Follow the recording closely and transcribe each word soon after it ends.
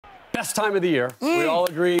best time of the year. We all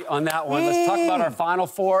agree on that one. Let's talk about our Final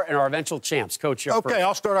Four and our eventual champs. Coach, you're first.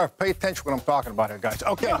 I'll start off. Pay attention when I'm talking about it, guys.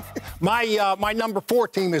 Okay, my number 4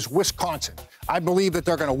 team is Wisconsin. I believe that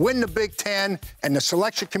they're going to win the Big Ten, and the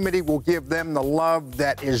selection committee will give them the love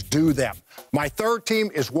that is due them. My 3rd team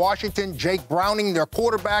is Washington. Jake Browning, their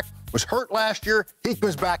quarterback, was hurt last year. He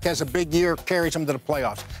comes back, has a big year, carries them to the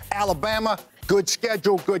playoffs. Alabama, good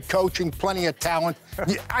schedule, good coaching, plenty of talent.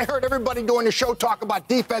 I heard everybody doing the show talk about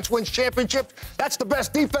defense wins championships. That's the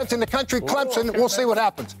best defense in the country. Clemson, we'll see what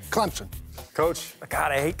happens. Clemson. Coach,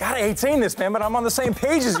 God, I hate saying this, man, but I'm on the same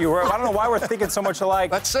page as you. I don't know why we're thinking so much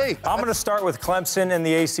alike. Let's see. I'm going to start with Clemson and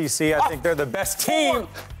the ACC. I think they're the best team,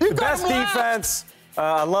 the best defense.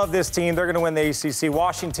 I love this team. They're going to win the ACC.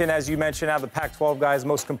 Washington, as you mentioned, out of the Pac-12 guys,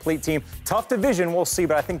 most complete team. Tough division, we'll see,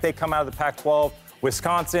 but I think they come out of the Pac-12.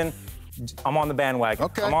 Wisconsin, I'm on the bandwagon.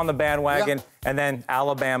 Okay. I'm on the bandwagon. Yeah. And then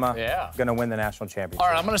Alabama, going to win the national championship. All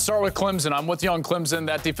right, I'm going to start with Clemson. I'm with you on Clemson.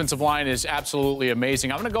 That defensive line is absolutely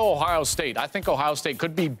amazing. I'm going to go Ohio State. I think Ohio State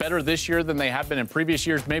could be better this year than they have been in previous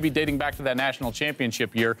years, maybe dating back to that national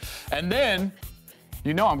championship year. And then,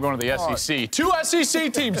 you know I'm going to the SEC. 2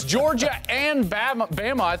 SEC teams, Georgia and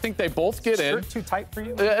Bama. I think they both get in. Too tight for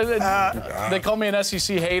you? They call me an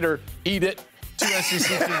SEC hater. Eat it. 2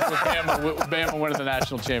 SEC teams with Bama winning the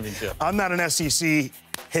national championship. I'm not an SEC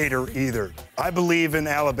hater either. I believe in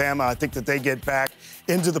Alabama. I think that they get back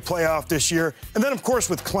into the playoff this year. And then, of course,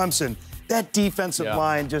 with Clemson, that defensive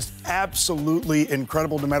line just absolutely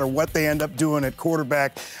incredible no matter what they end up doing at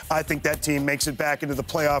quarterback. I think that team makes it back into the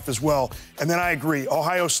playoff as well. And then I agree.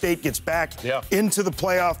 Ohio State gets back into the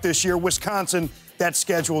playoff this year. Wisconsin, that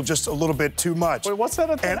schedule just a little bit too much. Wait, what's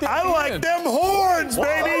that? And I like them horns,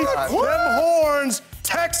 baby. Them horns.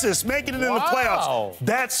 Texas making it in the playoffs.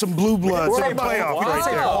 That's some blue bloods in the playoff right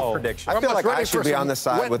there. Prediction. I feel like I should be on the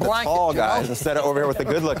side with the tall guys instead of over here with the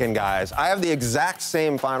good-looking guys. I have the exact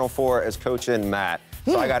same Final Four as Coach and Matt.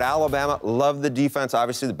 So I got Alabama, love the defense,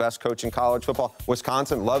 obviously the best coach in college football.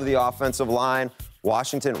 Wisconsin, love the offensive line.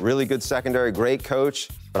 Washington, really good secondary, great coach.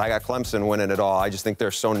 But I got Clemson winning it all. I just think they're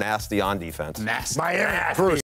so nasty on defense. Nasty. Miami, Bruce.